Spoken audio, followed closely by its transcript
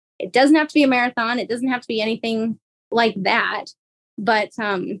It doesn't have to be a marathon. It doesn't have to be anything like that, but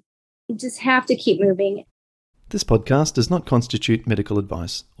you just have to keep moving. This podcast does not constitute medical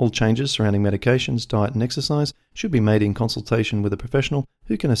advice. All changes surrounding medications, diet and exercise should be made in consultation with a professional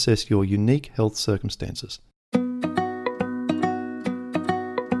who can assess your unique health circumstances.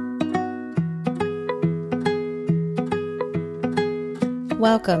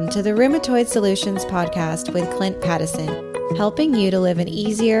 Welcome to the Rheumatoid Solutions podcast with Clint Pattison, helping you to live an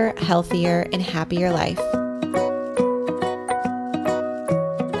easier, healthier, and happier life.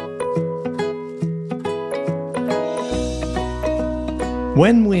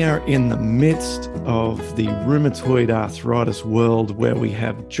 When we are in the midst of the rheumatoid arthritis world, where we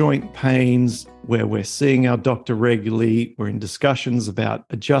have joint pains, where we're seeing our doctor regularly, we're in discussions about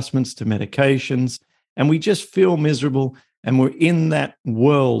adjustments to medications, and we just feel miserable, and we're in that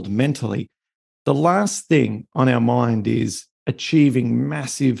world mentally, the last thing on our mind is achieving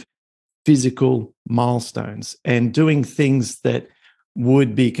massive physical milestones and doing things that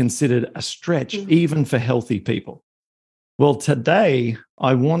would be considered a stretch, even for healthy people. Well, today,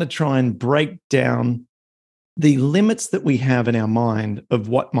 I want to try and break down the limits that we have in our mind of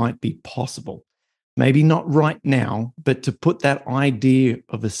what might be possible. Maybe not right now, but to put that idea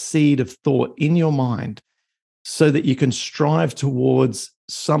of a seed of thought in your mind so that you can strive towards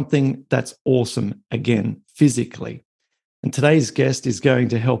something that's awesome, again, physically. And today's guest is going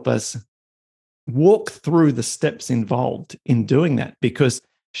to help us walk through the steps involved in doing that, because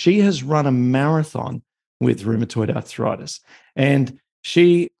she has run a marathon with rheumatoid arthritis. And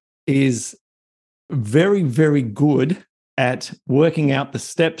she is very, very good at working out the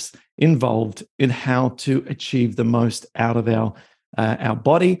steps involved in how to achieve the most out of our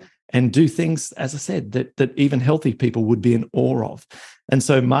body and do things, as I said, that even healthy people would be in awe of. And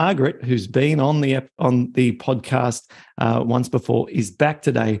so Margaret, who's been on the podcast once before, is back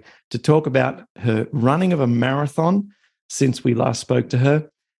today to talk about her running of a marathon since we last spoke to her,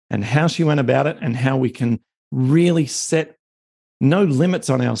 and how she went about it, and how we can really set no limits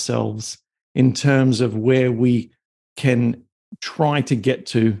on ourselves in terms of where we can try to get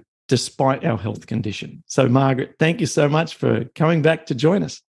to despite our health condition. So Margaret, thank you so much for coming back to join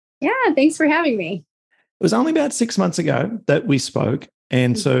us. Yeah, thanks for having me. It was only about 6 months ago that we spoke,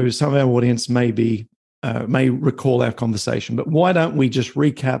 and so some of our audience may recall our conversation, but why don't we just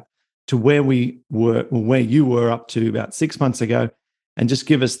recap to where we were, or where you were up to about 6 months ago, and just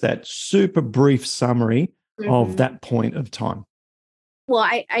give us that super brief summary of that point of time. Well,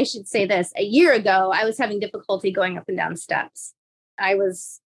 I should say this. A year ago, I was having difficulty going up and down steps. I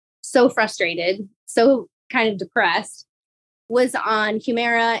was so frustrated, so kind of depressed, was on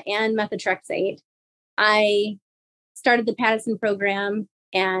Humira and methotrexate. I started the Pattison program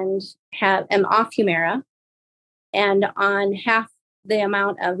and am off Humira and on half the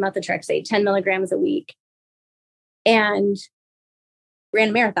amount of methotrexate, 10 milligrams a week, and ran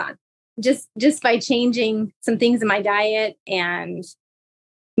a marathon just by changing some things in my diet and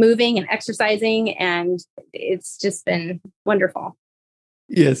moving and exercising. And it's just been wonderful.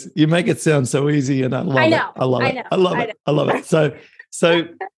 Yes, you make it sound so easy, and I love it. I love it. So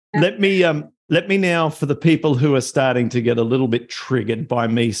let me now, for the people who are starting to get a little bit triggered by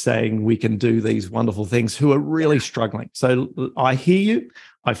me saying we can do these wonderful things, who are really struggling. So I hear you,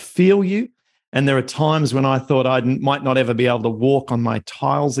 I feel you, and there are times when I thought I might not ever be able to walk on my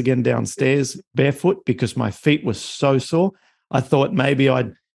tiles again downstairs barefoot because my feet were so sore. I thought maybe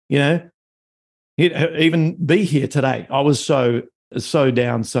I'd, even be here today. I was so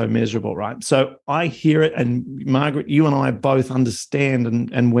down, so miserable, right? So I hear it, and Margaret, you and I both understand,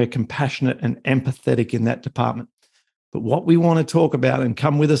 and we're compassionate and empathetic in that department. But what we want to talk about, and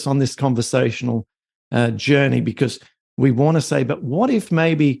come with us on this conversational journey, because we want to say, but what if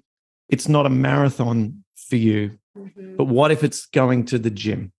maybe it's not a marathon for you, but what if it's going to the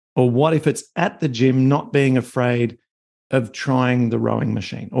gym? Or what if it's at the gym, not being afraid of trying the rowing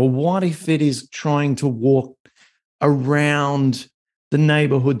machine? Or what if it is trying to walk around the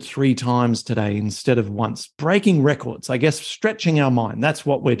neighborhood 3 times today instead of once, breaking records, I guess, stretching our mind. That's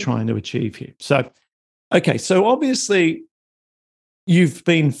what we're trying to achieve here. So, okay, so obviously you've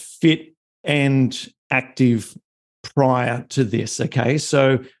been fit and active prior to this, okay?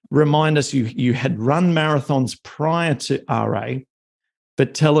 So remind us, you had run marathons prior to RA,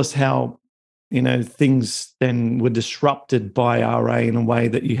 but tell us how, things then were disrupted by RA in a way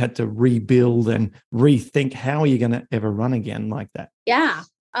that you had to rebuild and rethink. How are you going to ever run again like that? Yeah.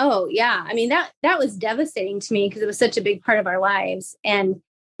 Oh, yeah. I mean, that was devastating to me because it was such a big part of our lives. And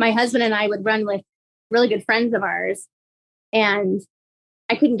my husband and I would run with really good friends of ours, and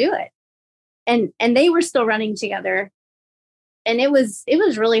I couldn't do it. And they were still running together. it was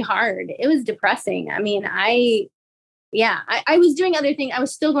really hard. It was depressing. I mean, I was doing other things. I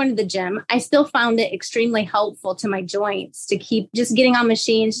was still going to the gym. I still found it extremely helpful to my joints to keep just getting on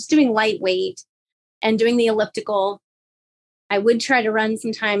machines, just doing lightweight and doing the elliptical. I would try to run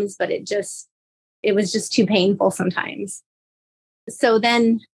sometimes, but it was just too painful sometimes. So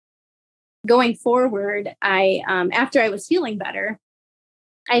then going forward, after I was feeling better,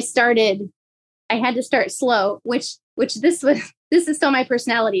 I had to start slow, which this is so my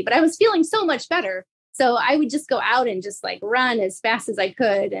personality, but I was feeling so much better. So I would just go out and just like run as fast as I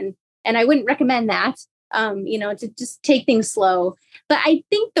could. And I wouldn't recommend that, to just take things slow. But I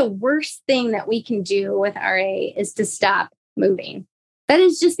think the worst thing that we can do with RA is to stop moving. That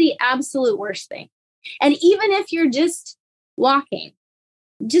is just the absolute worst thing. And even if you're just walking,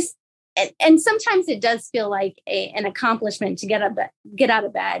 and sometimes it does feel like an accomplishment to get out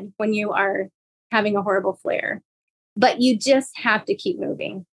of bed when you are having a horrible flare, but you just have to keep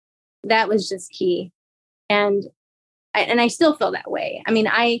moving. That was just key. And I still feel that way. I mean,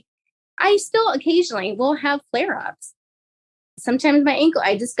 I still occasionally will have flare-ups. Sometimes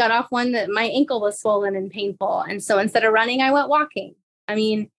I just got off one that my ankle was swollen and painful. And so instead of running, I went walking. I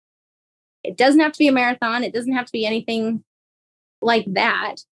mean, it doesn't have to be a marathon. It doesn't have to be anything like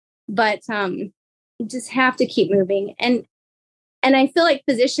that, but you just have to keep moving. And I feel like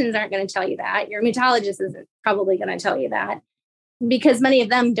physicians aren't going to tell you that. Your rheumatologist isn't probably going to tell you that, because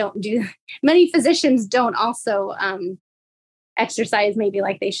many physicians don't also exercise maybe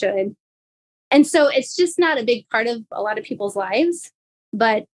like they should. And so it's just not a big part of a lot of people's lives,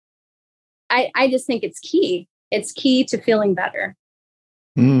 but I just think it's key. It's key to feeling better.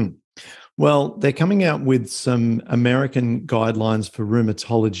 Mm. Well, they're coming out with some American guidelines for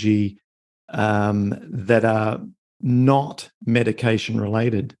rheumatology that are not medication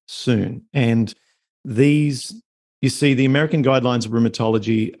related soon. And these, you see, the American guidelines of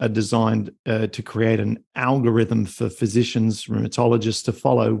rheumatology are designed to create an algorithm for physicians, rheumatologists to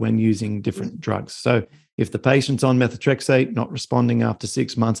follow when using different drugs. So if the patient's on methotrexate, not responding after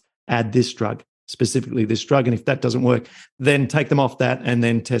 6 months, add this drug, specifically this drug. And if that doesn't work, then take them off that and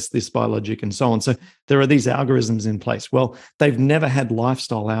then test this biologic and so on. So there are these algorithms in place. Well, they've never had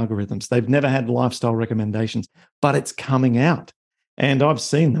lifestyle algorithms. They've never had lifestyle recommendations, but it's coming out. And I've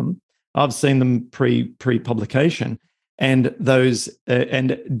seen them. I've seen them pre-publication. And those,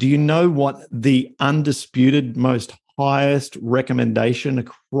 and do you know what the undisputed most highest recommendation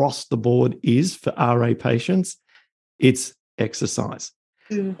across the board is for RA patients? It's exercise.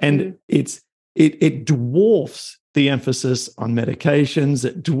 Mm-hmm. And it dwarfs the emphasis on medications.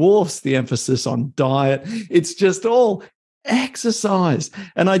 It dwarfs the emphasis on diet. It's just all exercise.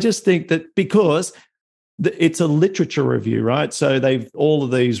 And I just think that because it's a literature review, right? So all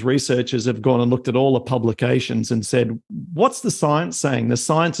of these researchers have gone and looked at all the publications and said, what's the science saying? The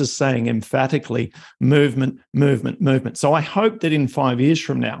science is saying emphatically movement, movement, movement. So I hope that in 5 years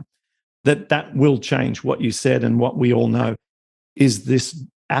from now, that will change. What you said and what we all know is this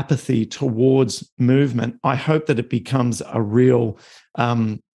apathy towards movement. I hope that it becomes a real,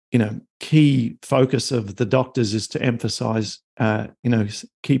 key focus of the doctors is to emphasize,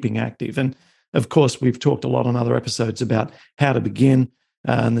 keeping active. And of course, we've talked a lot on other episodes about how to begin,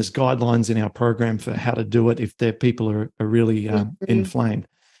 and there's guidelines in our program for how to do it if their people are really inflamed.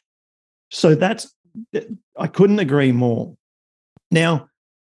 So I couldn't agree more. Now,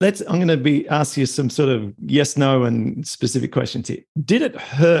 I'm going to ask you some sort of yes, no, and specific questions here. Did it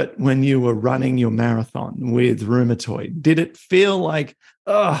hurt when you were running your marathon with rheumatoid? Did it feel like,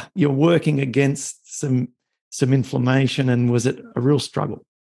 you're working against some inflammation, and was it a real struggle?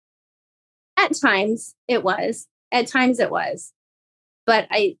 At times it was. But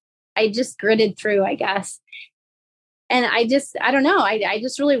I just gritted through, I guess. And I don't know. I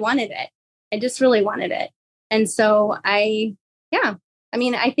just really wanted it. And so I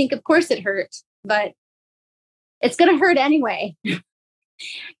think of course it hurt, but it's going to hurt anyway,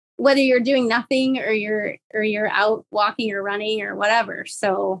 whether you're doing nothing or you're out walking or running or whatever.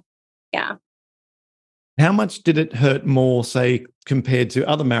 So, yeah. How much did it hurt more, say, compared to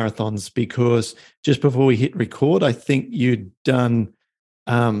other marathons? Because just before we hit record, I think you'd done,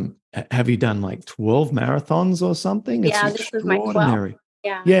 have you done like 12 marathons or something? Yeah, this was my 12.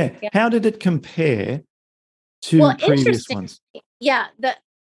 Yeah. How did it compare to previous ones? Yeah,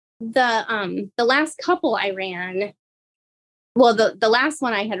 the last couple I ran, well, the last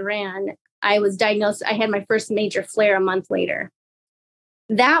one I had ran, I was diagnosed, I had my first major flare a month later.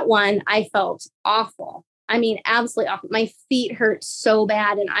 That one, I felt awful. I mean, absolutely awful. My feet hurt so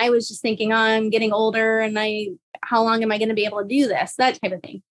bad. And I was just thinking, I'm getting older and how long am I going to be able to do this? That type of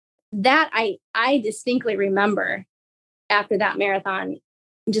thing. That I distinctly remember. after that marathon,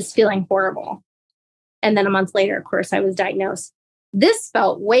 just feeling horrible. And then a month later, of course, I was diagnosed. This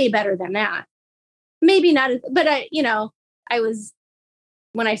felt way better than that. Maybe not, but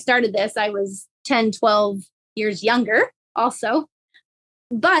when I started this, I was 10, 12 years younger also.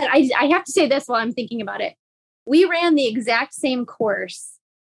 But I have to say this while I'm thinking about it. We ran the exact same course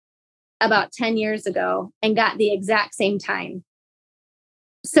about 10 years ago and got the exact same time.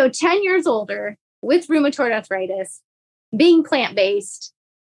 So 10 years older with rheumatoid arthritis, being plant-based,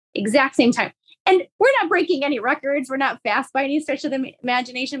 exact same time. And we're not breaking any records. We're not fast by any stretch of the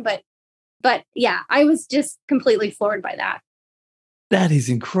imagination. But yeah, I was just completely floored by that. That is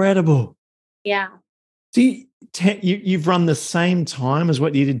incredible. Yeah. See, you've run the same time as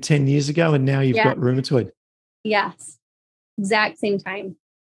what you did 10 years ago, and now you've got rheumatoid. Yes. Exact same time.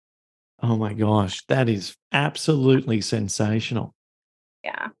 Oh my gosh, that is absolutely sensational.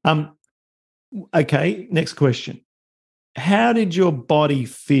 Yeah. Okay, next question. How did your body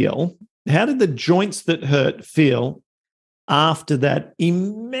feel? How did the joints that hurt feel after that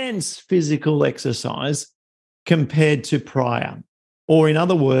immense physical exercise compared to prior? Or in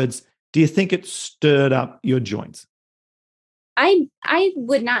other words, do you think it stirred up your joints? I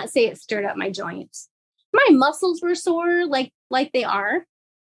would not say it stirred up my joints. My muscles were sore like they are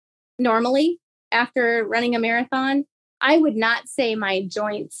normally after running a marathon. I would not say my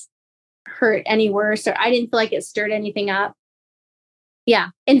joints hurt any worse, or I didn't feel like it stirred anything up. Yeah.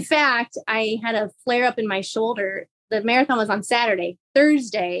 In fact, I had a flare up in my shoulder. The marathon was on Saturday.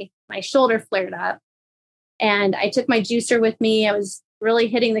 Thursday, my shoulder flared up and I took my juicer with me. I was really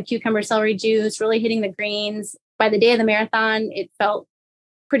hitting the cucumber celery juice, really hitting the greens. By the day of the marathon, it felt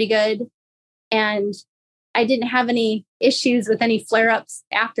pretty good. And I didn't have any issues with any flare-ups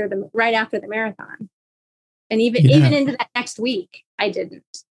right after the marathon. And even into that next week, I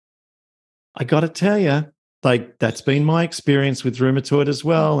didn't. I got to tell you, like, that's been my experience with rheumatoid as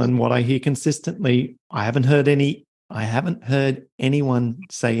well. And what I hear consistently, I haven't heard anyone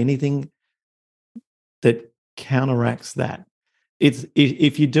say anything that counteracts that. It's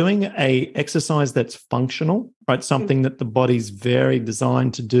if you're doing a exercise that's functional, right? Something that the body's very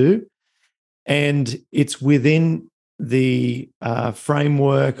designed to do, and it's within the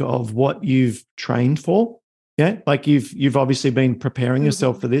framework of what you've trained for. Yeah. Like you've obviously been preparing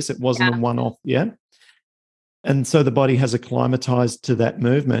yourself for this. It wasn't a one-off. Yeah. And so the body has acclimatized to that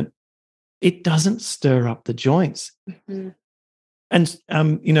movement. It doesn't stir up the joints. Mm-hmm. And,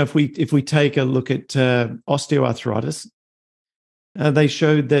 if we take a look at osteoarthritis, they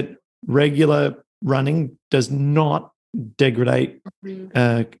showed that regular running does not degrade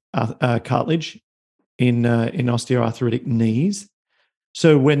cartilage in osteoarthritic knees.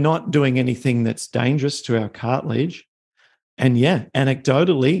 So we're not doing anything that's dangerous to our cartilage. And yeah,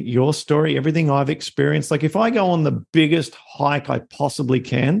 anecdotally, your story, everything I've experienced, like if I go on the biggest hike I possibly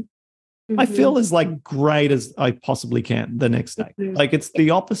can, I feel as like great as I possibly can the next day. Like it's the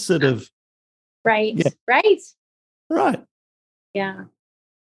opposite of right. Yeah.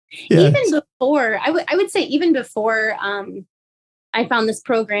 Even before, I would say even before I found this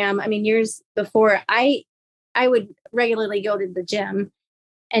program, I mean, years before, I would regularly go to the gym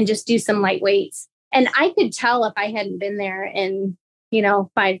and just do some light weights. And I could tell if I hadn't been there in,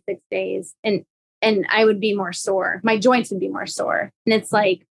 5-6 days and I would be more sore. My joints would be more sore. And it's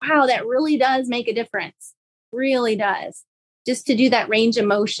like, wow, that really does make a difference. Really does. Just to do that range of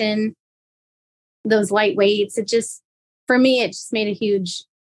motion, those light weights, for me, it just made a huge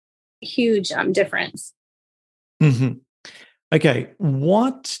difference. Mm-hmm. Okay.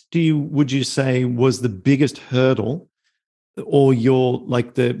 What would you say was the biggest hurdle, or your,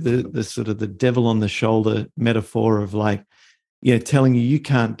 like the sort of the devil on the shoulder metaphor of like, telling you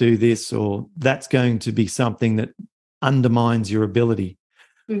can't do this, or that's going to be something that undermines your ability?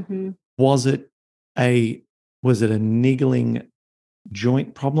 Mm-hmm. Was it a niggling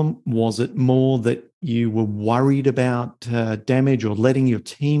joint problem? Was it more that you were worried about damage or letting your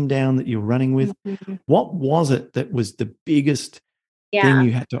team down that you're running with? Mm-hmm. What was it that was the biggest thing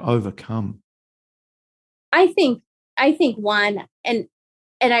you had to overcome? I think one, and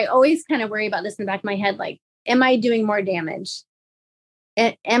I always kind of worry about this in the back of my head, like, am I doing more damage?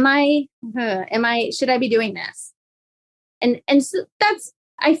 Should I be doing this? And so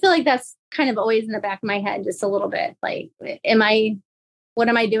I feel like that's kind of always in the back of my head, just a little bit, like, what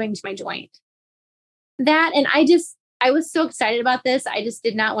am I doing to my joint? That, and I was so excited about this. I just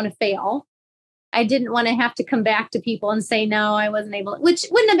did not want to fail. I didn't want to have to come back to people and say, no, I wasn't able, which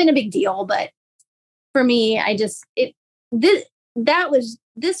wouldn't have been a big deal. But for me,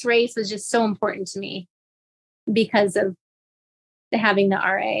 this race was just so important to me because of having the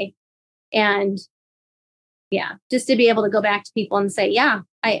RA. And Yeah. Just to be able to go back to people and say, yeah,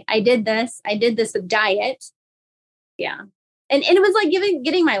 I did this. I did this with diet. Yeah. And it was like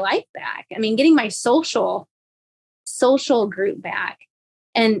getting my life back. I mean, getting my social group back.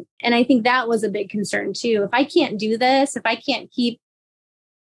 And I think that was a big concern too. If I can't do this, if I can't keep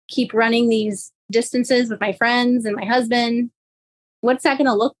running these distances with my friends and my husband, what's that going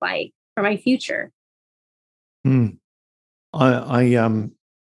to look like for my future? I'm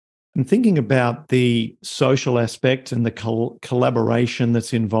thinking about the social aspect and the collaboration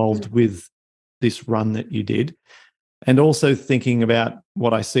that's involved with this run that you did, and also thinking about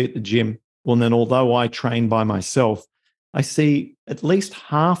what I see at the gym. Well, then, although I train by myself, I see at least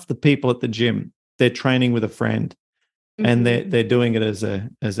half the people at the gym, they're training with a friend, and they're doing it as a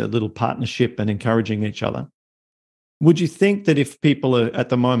little partnership and encouraging each other. Would you think that if people are at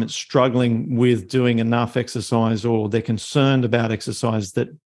the moment struggling with doing enough exercise, or they're concerned about exercise, that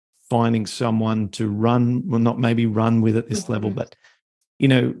finding someone to run, well, not maybe run with at this level, but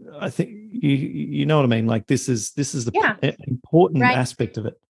I think you know what I mean. Like this is the important aspect of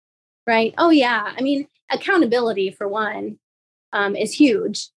it, right? Oh yeah, I mean, accountability for one is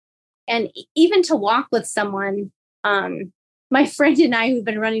huge, and even to walk with someone. My friend and I, who've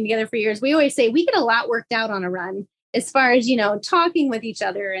been running together for years, we always say we get a lot worked out on a run, as far as talking with each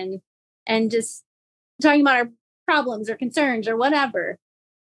other and just talking about our problems or concerns or whatever.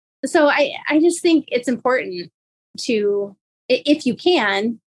 So I just think it's important to, if you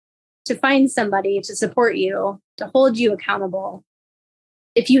can, to find somebody to support you, to hold you accountable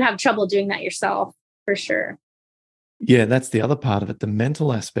if you have trouble doing that yourself, for sure. Yeah, that's the other part of it, the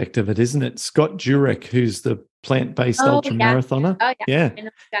mental aspect of it, isn't it? Scott Jurek, who's the plant-based ultra marathoner. Oh, yeah. I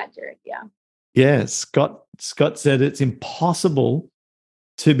know Scott Jurek, yeah. Yeah, Scott said it's impossible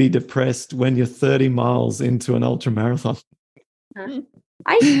to be depressed when you're 30 miles into an ultra marathon.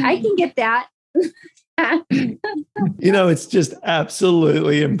 I can get that. It's just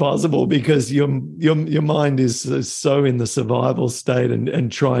absolutely impossible, because your mind is so in the survival state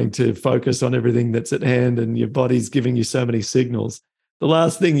and trying to focus on everything that's at hand, and your body's giving you so many signals. The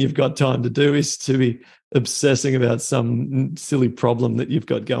last thing you've got time to do is to be obsessing about some silly problem that you've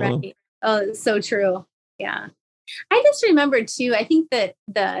got going on. Oh, it's so true. Yeah. I just remembered too, I think that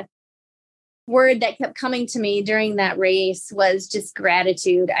the word that kept coming to me during that race was just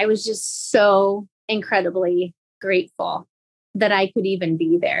gratitude. I was just so incredibly grateful that I could even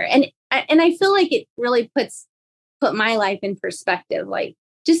be there. And I feel like it really put my life in perspective, like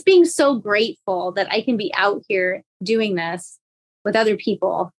just being so grateful that I can be out here doing this with other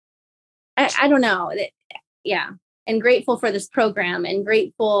people. I don't know. Yeah. And grateful for this program, and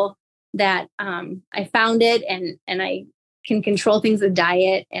grateful that I found it, and I can control things with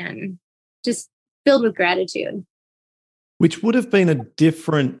diet, and just filled with gratitude. Which would have been a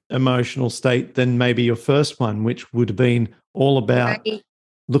different emotional state than maybe your first one, which would have been all about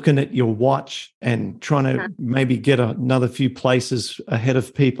looking at your watch and trying to maybe get another few places ahead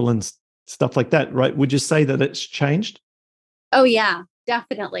of people and stuff like that, right? Would you say that it's changed? Oh, yeah,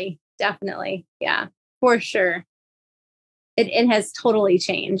 definitely. Definitely. Yeah, for sure. It has totally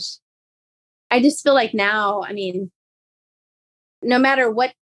changed. I just feel like now, I mean, no matter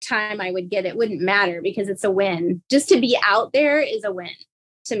what time I would get, it wouldn't matter, because it's a win. Just to be out there is a win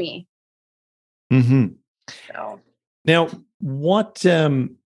to me. So now, what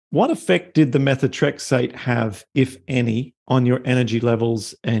effect did the methotrexate have, if any, on your energy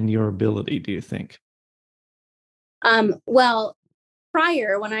levels and your ability, do you think? Well,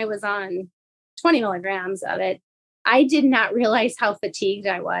 prior, when I was on 20 milligrams of it, I did not realize how fatigued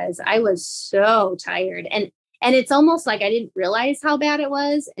I was. I was so tired. And it's almost like I didn't realize how bad it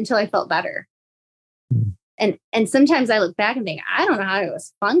was until I felt better. And sometimes I look back and think, I don't know how I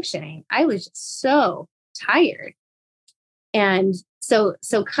was functioning. I was just so tired. And so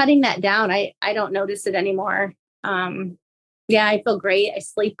cutting that down, I don't notice it anymore. Yeah, I feel great. I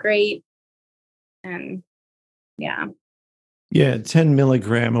sleep great. And yeah. Yeah, 10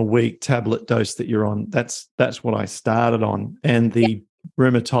 milligram a week tablet dose that you're on. That's what I started on. And the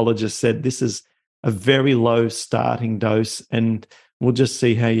rheumatologist said this is a very low starting dose, and we'll just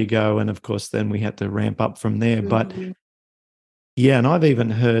see how you go. And of course, then we had to ramp up from there. But yeah, and I've even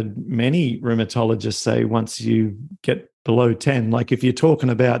heard many rheumatologists say once you get below 10, like if you're talking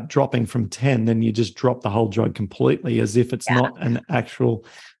about dropping from 10, then you just drop the whole drug completely, as if it's not an actual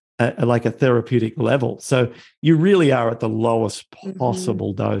like a therapeutic level. So you really are at the lowest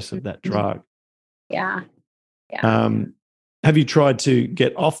possible dose of that drug. Yeah. Have you tried to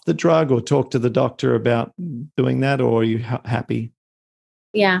get off the drug or talk to the doctor about doing that, or are you happy?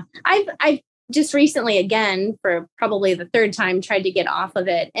 Yeah. I've just recently, again, for probably the third time, tried to get off of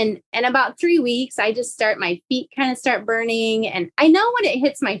it. And about 3 weeks, my feet kind of start burning. And I know when it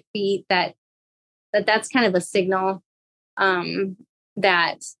hits my feet that's kind of a signal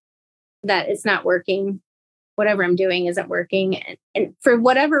that it's not working. Whatever I'm doing isn't working. And for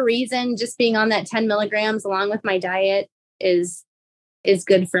whatever reason, just being on that 10 milligrams along with my diet is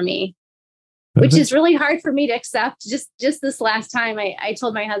good for me, which is really hard for me to accept. Just this last time I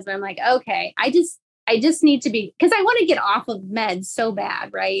told my husband, I'm like, okay, I just need to be, because I want to get off of meds so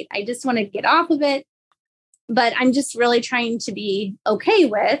bad, right? I just want to get off of it. But I'm just really trying to be okay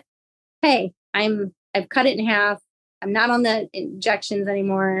with, hey, I've cut it in half. I'm not on the injections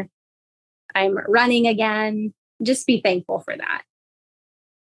anymore. I'm running again. Just be thankful for that.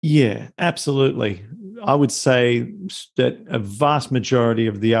 Yeah, absolutely. I would say that a vast majority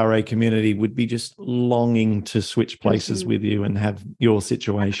of the RA community would be just longing to switch places with you and have your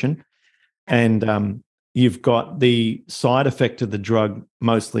situation. And you've got the side effect of the drug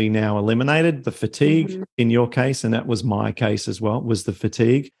mostly now eliminated, the fatigue in your case, and that was my case as well, was the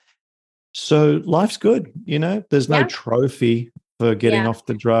fatigue. So life's good, there's no trophy for getting off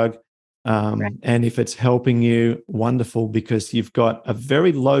the drug. And if it's helping you, wonderful, because you've got a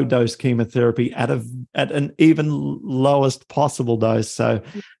very low dose chemotherapy at an even lowest possible dose. So,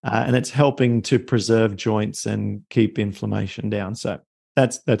 and it's helping to preserve joints and keep inflammation down. So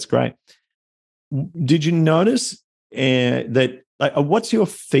that's great. Did you notice that? What's your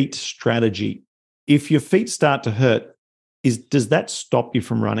feet strategy? If your feet start to hurt, does that stop you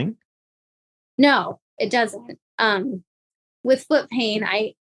from running? No, it doesn't. With foot pain,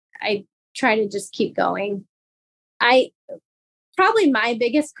 I try to just keep going. Probably my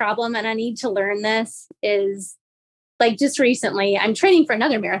biggest problem, and I need to learn this, is like just recently, I'm training for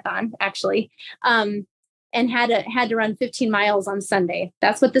another marathon actually, and had to run 15 miles on Sunday.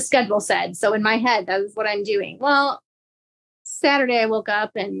 That's what the schedule said. So in my head, that was what I'm doing. Well, Saturday I woke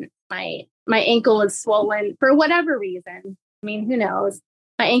up and my ankle was swollen for whatever reason. I mean, who knows?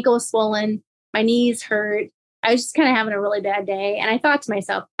 My ankle was swollen. My knees hurt. I was just kind of having a really bad day. And I thought to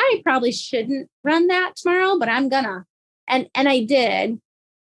myself, I probably shouldn't run that tomorrow, but I'm gonna. And I did.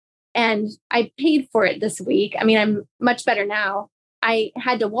 And I paid for it this week. I mean, I'm much better now. I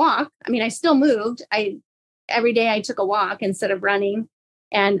had to walk. I mean, I still moved. Every day I took a walk instead of running,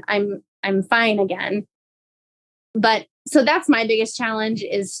 and I'm fine again. But so that's my biggest challenge,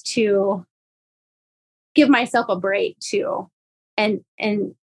 is to give myself a break too. And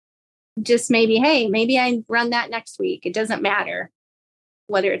just maybe I run that next week. It doesn't matter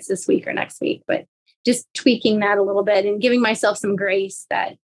whether it's this week or next week, but just tweaking that a little bit and giving myself some grace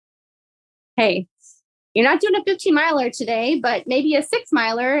that, hey, you're not doing a 15 miler today, but maybe a 6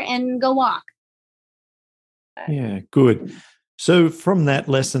 miler, and go walk. Yeah, good. So from that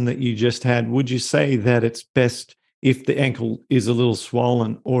lesson that you just had, would you say that it's best, if the ankle is a little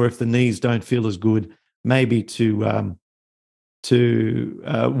swollen or if the knees don't feel as good, maybe to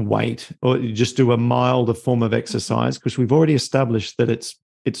wait or just do a milder form of exercise? Because we've already established that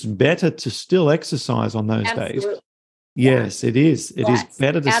it's better to still exercise on those days. Yes, it is. It is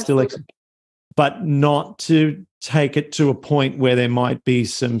better to still exercise, but not to take it to a point where there might be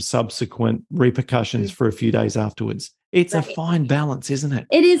some subsequent repercussions for a few days afterwards. It's a fine balance, isn't it?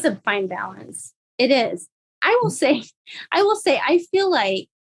 It is a fine balance. It is. I will say, I feel like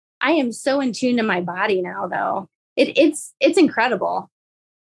I am so in tune to my body now, though. It's incredible.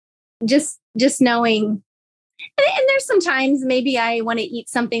 Just knowing, and there's sometimes maybe I want to eat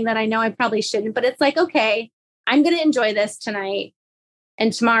something that I know I probably shouldn't, but it's like, okay, I'm going to enjoy this tonight.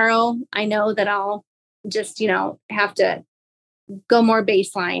 And tomorrow I know that I'll just, have to go more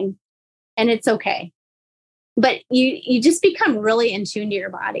baseline, and it's okay. But you just become really in tune to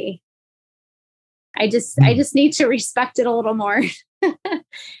your body. I just need to respect it a little more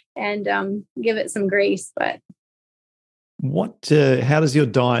and give it some grace. But how does your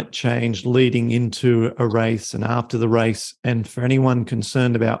diet change leading into a race and after the race? And for anyone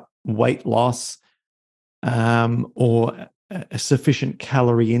concerned about weight loss or a sufficient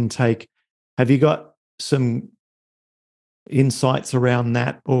calorie intake, have you got some insights around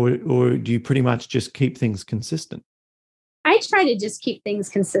that, or do you pretty much just keep things consistent? I try to just keep things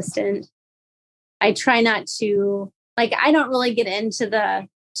consistent. I try not to, I don't really get into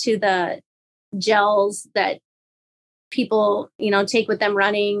the gels that people, take with them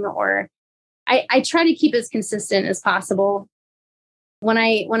running, or I try to keep as consistent as possible. When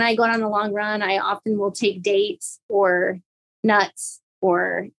I go on a long run, I often will take dates or nuts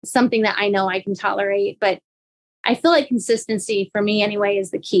or something that I know I can tolerate. But I feel like consistency for me anyway is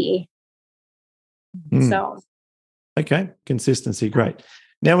the key. So. Okay. Consistency. Great.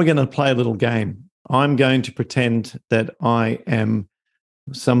 Now we're going to play a little game. I'm going to pretend that I am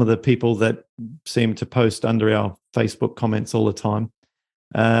some of the people that seem to post under our Facebook comments all the time,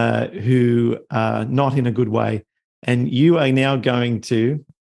 who are not in a good way. And you are now going to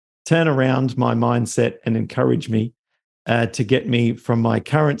turn around my mindset and encourage me to get me from my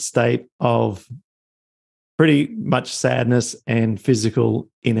current state of pretty much sadness and physical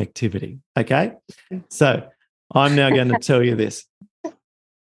inactivity. Okay? So I'm now going to tell you this.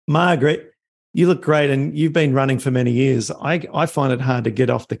 Margaret, you look great and you've been running for many years. I find it hard to get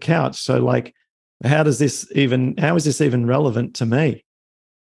off the couch. So like, how is this even relevant to me?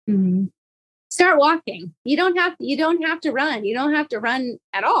 Mm-hmm. Start walking. You don't have to run. You don't have to run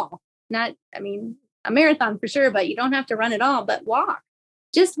at all. A marathon for sure, but you don't have to run at all, but walk.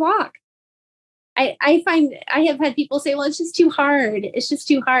 Just walk. I find I have had people say, well, it's just too hard. It's just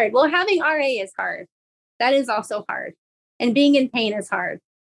too hard. Well, having RA is hard. That is also hard. And being in pain is hard.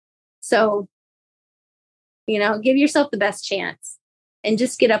 So, give yourself the best chance and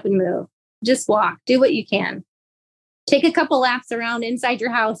just get up and move. Just walk. Do what you can. Take a couple laps around inside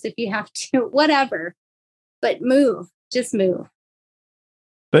your house if you have to, whatever. But move. Just move.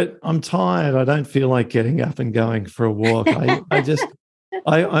 But I'm tired. I don't feel like getting up and going for a walk.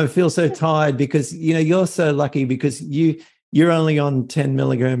 I feel so tired because, you're so lucky because you're only on 10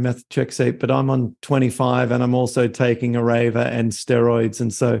 milligram methotrexate, but I'm on 25 and I'm also taking Arava and steroids.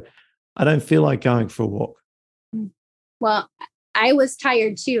 And so I don't feel like going for a walk. Well, I was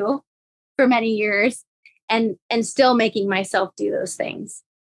tired too for many years and still making myself do those things.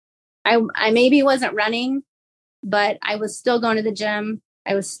 I maybe wasn't running, but I was still going to the gym.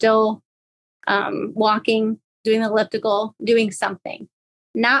 I was still walking, doing the elliptical, doing something.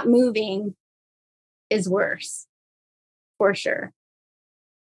 Not moving is worse, for sure.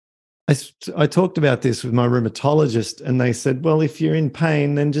 I talked about this with my rheumatologist and they said, well, if you're in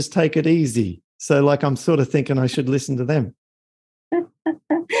pain, then just take it easy. So like, I'm sort of thinking I should listen to them.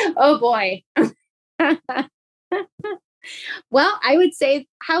 Oh boy. Well, I would say,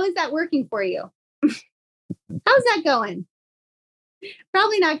 how is that working for you? How's that going?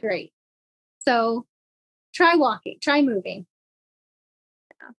 Probably not great. So try walking, try moving.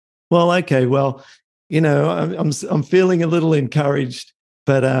 Well, okay. Well, I'm feeling a little encouraged,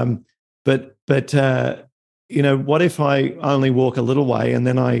 but what if I only walk a little way and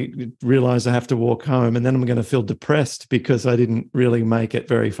then I realize I have to walk home and then I'm going to feel depressed because I didn't really make it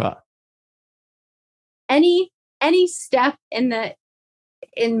very far? Any step in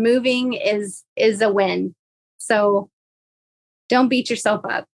moving is a win. So don't beat yourself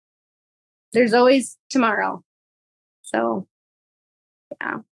up. There's always tomorrow. So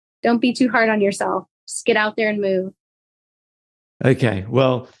yeah, don't be too hard on yourself. Just get out there and move. Okay.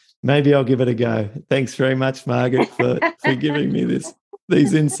 Well, maybe I'll give it a go. Thanks very much, Margaret, for giving me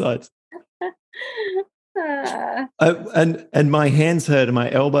these insights. And my hands hurt and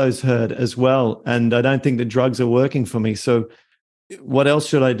my elbows hurt as well. And I don't think the drugs are working for me. So what else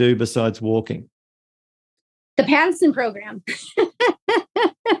should I do besides walking? The Paddison program.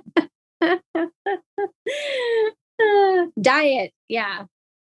 Diet. Yeah.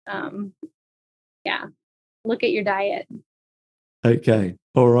 Yeah. Look at your diet. Okay.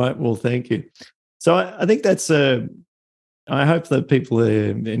 All right. Well, thank you. So I think that's I hope that people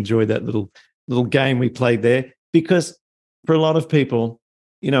enjoy that little game we played there, because for a lot of people,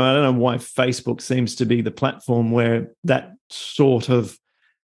 I don't know why Facebook seems to be the platform where that sort of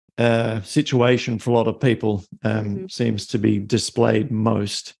situation for a lot of people seems to be displayed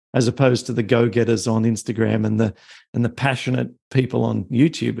most, as opposed to the go-getters on Instagram and the passionate people on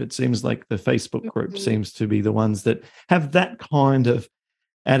YouTube. It seems like the Facebook group seems to be the ones that have that kind of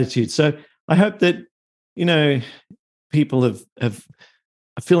attitude. So I hope that people are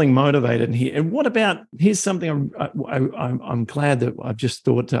feeling motivated here. And what about, here's something I'm glad that I've just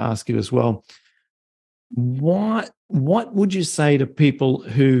thought to ask you as well. What would you say to people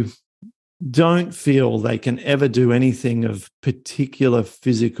who don't feel they can ever do anything of particular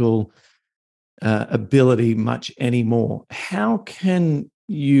physical ability much anymore? How can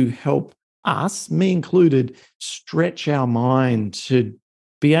you help us, me included, stretch our mind to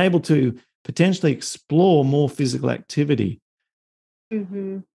be able to potentially explore more physical activity?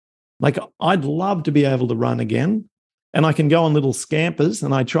 Mm-hmm. Like, I'd love to be able to run again. And I can go on little scampers,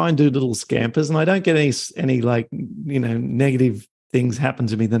 and I try and do little scampers, and I don't get any like, negative things happen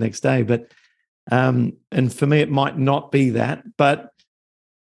to me the next day. But, and for me, it might not be that, but,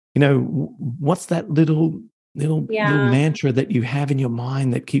 what's that little mantra that you have in your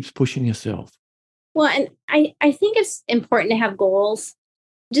mind that keeps pushing yourself? Well, and I think it's important to have goals,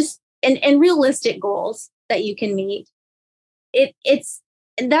 just and realistic goals that you can meet.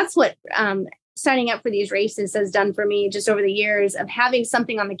 and that's what signing up for these races has done for me just over the years of having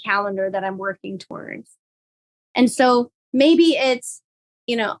something on the calendar that I'm working towards. And so maybe it's,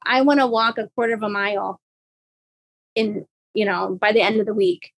 I want to walk a quarter of a mile by the end of the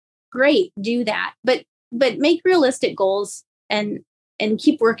week. Great, do that. But make realistic goals and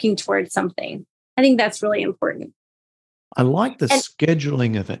keep working towards something. I think that's really important. I like the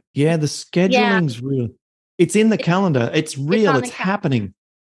scheduling of it. Yeah, the scheduling's real. It's in the calendar. It's real. It's happening.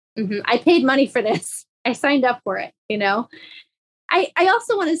 Mm-hmm. I paid money for this. I signed up for it, I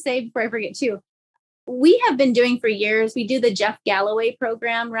also want to say before I forget too, we have been doing for years, we do the Jeff Galloway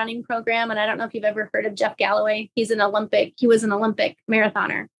running program. And I don't know if you've ever heard of Jeff Galloway. He was an Olympic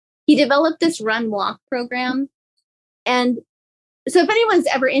marathoner. He developed this run walk program. And so if anyone's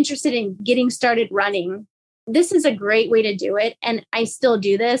ever interested in getting started running, this is a great way to do it. And I still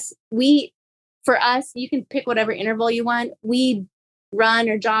do this. For us, you can pick whatever interval you want. We run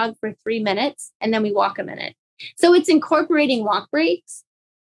or jog for 3 minutes and then we walk a minute. So it's incorporating walk breaks.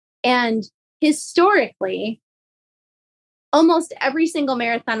 And historically, almost every single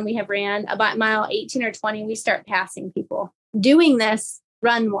marathon we have ran, about mile 18 or 20, we start passing people doing this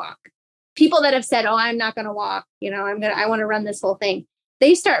run walk. People that have said, "Oh, I'm not going to walk, I want to run this whole thing."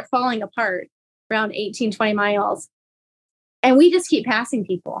 They start falling apart around 18, 20 miles. And we just keep passing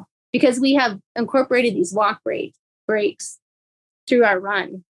people because we have incorporated these walk breaks through our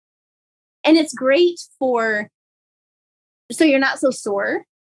run. And it's great so you're not so sore.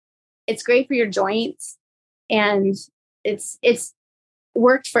 It's great for your joints. And it's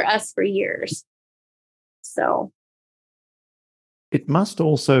worked for us for years. So it must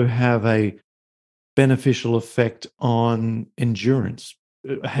also have a beneficial effect on endurance,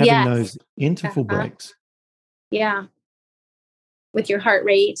 having those interval breaks. Yeah. With your heart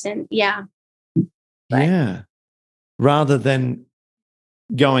rate and rather than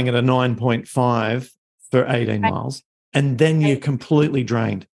going at a 9.5 for 18 miles and then you're completely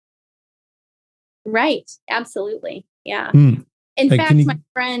drained. Right. Absolutely. Yeah. Mm. In fact, my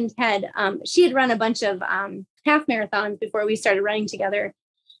friend she had run a bunch of half marathons before we started running together.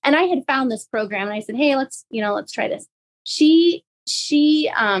 And I had found this program and I said, "Hey, let's try this." She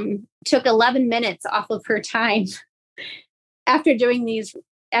took 11 minutes off of her time after doing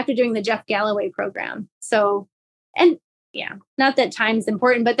the Jeff Galloway program. So, and not that time's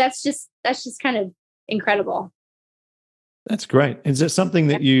important, but that's just kind of incredible. That's great. Is it something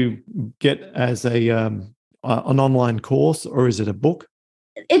that you get as an online course, or is it a book?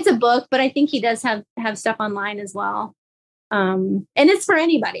 It's a book, but I think he does have stuff online as well. And it's for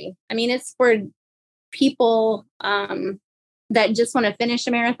anybody. I mean, it's for people that just want to finish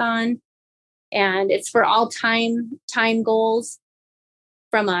a marathon, and it's for all time goals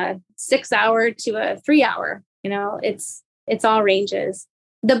from a 6 hour to a 3 hour. It's all ranges.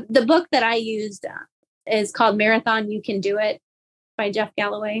 The book that I used is called Marathon You Can Do It by Jeff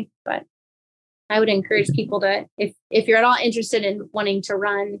Galloway. But I would encourage people to, if you're at all interested in wanting to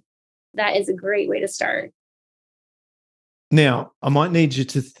run, that is a great way to start. Now, I might need you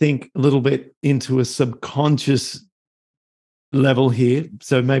to think a little bit into a subconscious level here.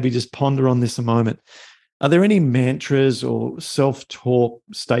 So maybe just ponder on this a moment. Are there any mantras or self-talk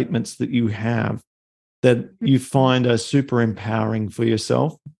statements that you have that you find are super empowering for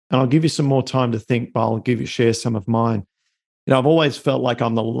yourself? And I'll give you some more time to think, but I'll share some of mine. I've always felt like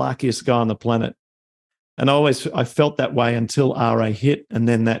I'm the luckiest guy on the planet. And I felt that way until RA hit. And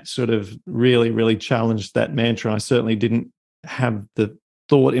then that sort of really, really challenged that mantra. I certainly didn't have the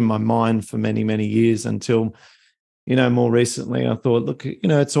thought in my mind for many, many years until, more recently I thought, look,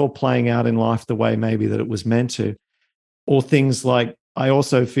 it's all playing out in life the way maybe that it was meant to. Or things like, I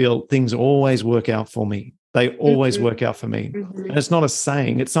also feel things always work out for me. They always work out for me. And it's not a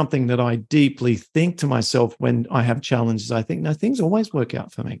saying. It's something that I deeply think to myself when I have challenges. I think, no, things always work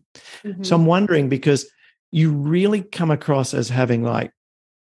out for me. So I'm wondering, because you really come across as having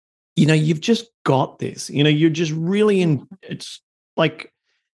you've just got this, you're just really it's like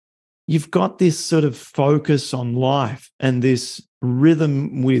you've got this sort of focus on life and this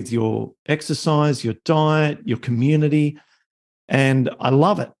rhythm with your exercise, your diet, your community. And I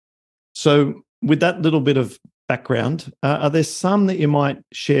love it. So with that little bit of background, are there some that you might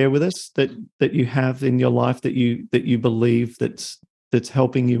share with us that you have in your life that you believe that's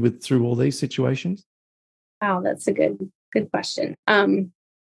helping you through all these situations? Wow, that's a good question.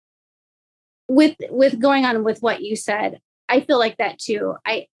 With going on with what you said, I feel like that too.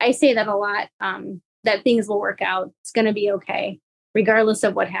 I say that a lot, that things will work out. It's going to be okay, regardless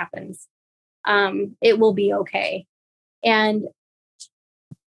of what happens. It will be okay. And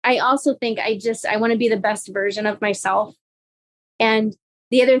I also think I want to be the best version of myself. And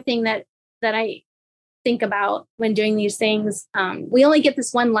the other thing that I think about when doing these things, we only get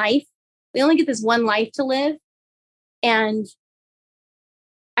this one life. We only get this one life to live. And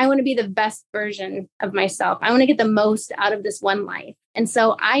I want to be the best version of myself. I want to get the most out of this one life. And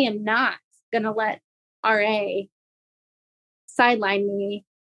so I am not going to let RA sideline me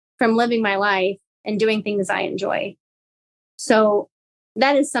from living my life and doing things I enjoy. So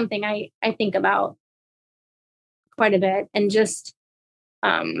that is something I think about quite a bit, and just,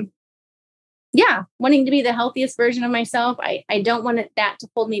 wanting to be the healthiest version of myself. I don't want that to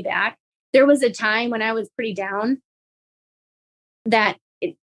hold me back. There was a time when I was pretty down that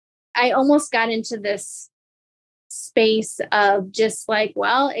I almost got into this space of just like,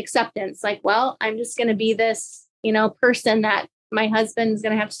 well, acceptance, like, well, I'm just going to be this, person that my husband's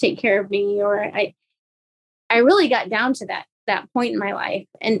going to have to take care of me. Or I really got down to that point in my life.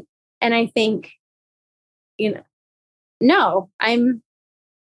 And I think, no, I'm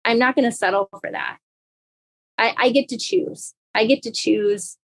not going to settle for that. I get to choose. I get to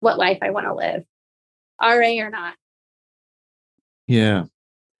choose what life I want to live, RA or not. Yeah.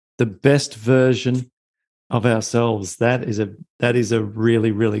 The best version of ourselves. That is a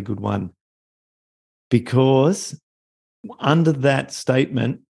really, really good one. Because under that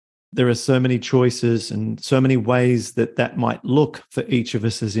statement, there are so many choices and so many ways that might look for each of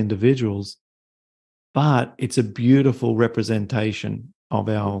us as individuals. But it's a beautiful representation of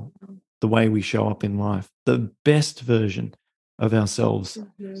the way we show up in life, the best version of ourselves.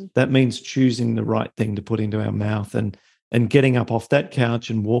 Mm-hmm. That means choosing the right thing to put into our mouth and getting up off that couch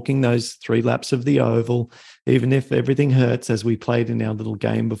and walking those 3 laps of the oval, even if everything hurts, as we played in our little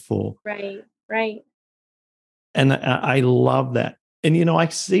game before. Right. And I love that. And, I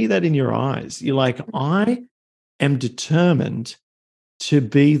see that in your eyes. You're like, I am determined to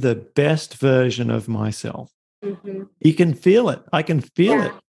be the best version of myself. Mm-hmm. You can feel it. I can feel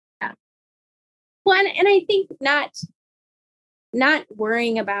it. Yeah. Well, and I think not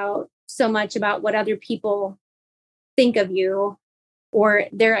worrying about so much about what other people think of you or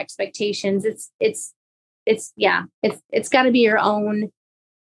their expectations. It's got to be your own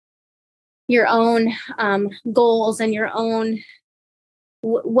goals and your own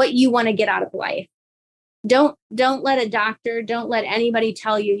what you want to get out of life. Don't let a doctor, don't let anybody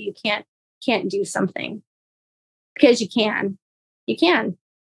tell you can't do something, because you can. Yeah.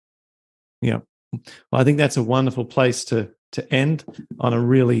 Well, I think that's a wonderful place to end on a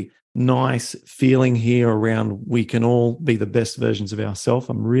really nice feeling here around we can all be the best versions of ourselves.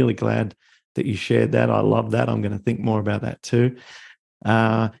 I'm really glad that you shared that. I love that. I'm going to think more about that too.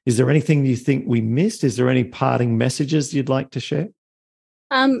 Is there anything you think we missed? Is there any parting messages you'd like to share?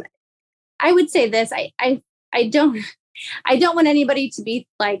 I would say this. I don't want anybody to be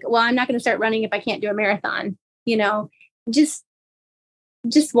like, well, I'm not going to start running if I can't do a marathon. Just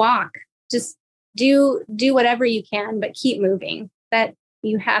walk. Just do whatever you can, but keep moving. That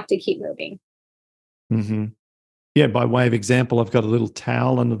you have to keep moving. Mm-hmm. Yeah. By way of example, I've got a little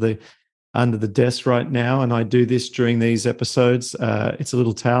towel under the desk right now, and I do this during these episodes. It's a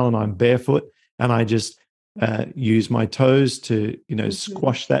little towel, and I'm barefoot, and I just use my toes to,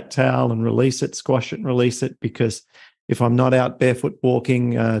 squash that towel and release it, squash it and release it. Because if I'm not out barefoot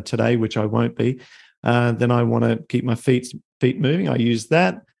walking today, which I won't be, then I want to keep my feet moving. I use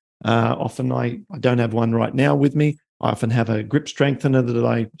that. Often I don't have one right now with me. I often have a grip strengthener that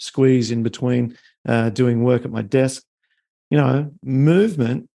I squeeze in between doing work at my desk.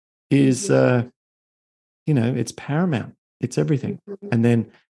 Movement is, it's paramount. It's everything. And then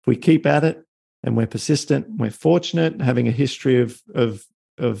if we keep at it and we're persistent, we're fortunate, having a history of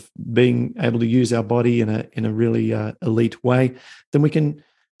being able to use our body in a really elite way, then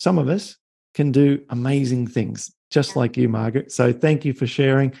some of us can do amazing things, just like you, Margaret. So thank you for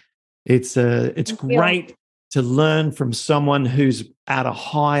sharing. It's great to learn from someone who's at a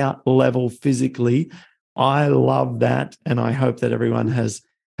higher level physically. I love that. And I hope that everyone has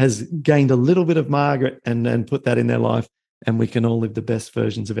gained a little bit of Margaret and put that in their life, and we can all live the best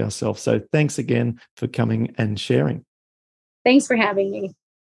versions of ourselves. So thanks again for coming and sharing. Thanks for having me.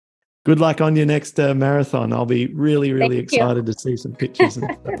 Good luck on your next marathon. I'll be really, really excited to see some pictures.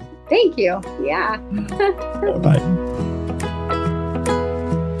 And stuff. Thank you. Yeah. Bye.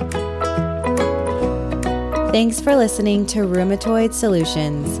 Thanks for listening to Rheumatoid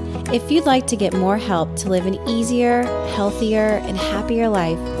Solutions. If you'd like to get more help to live an easier, healthier, and happier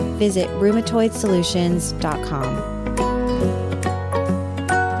life, visit rheumatoidsolutions.com.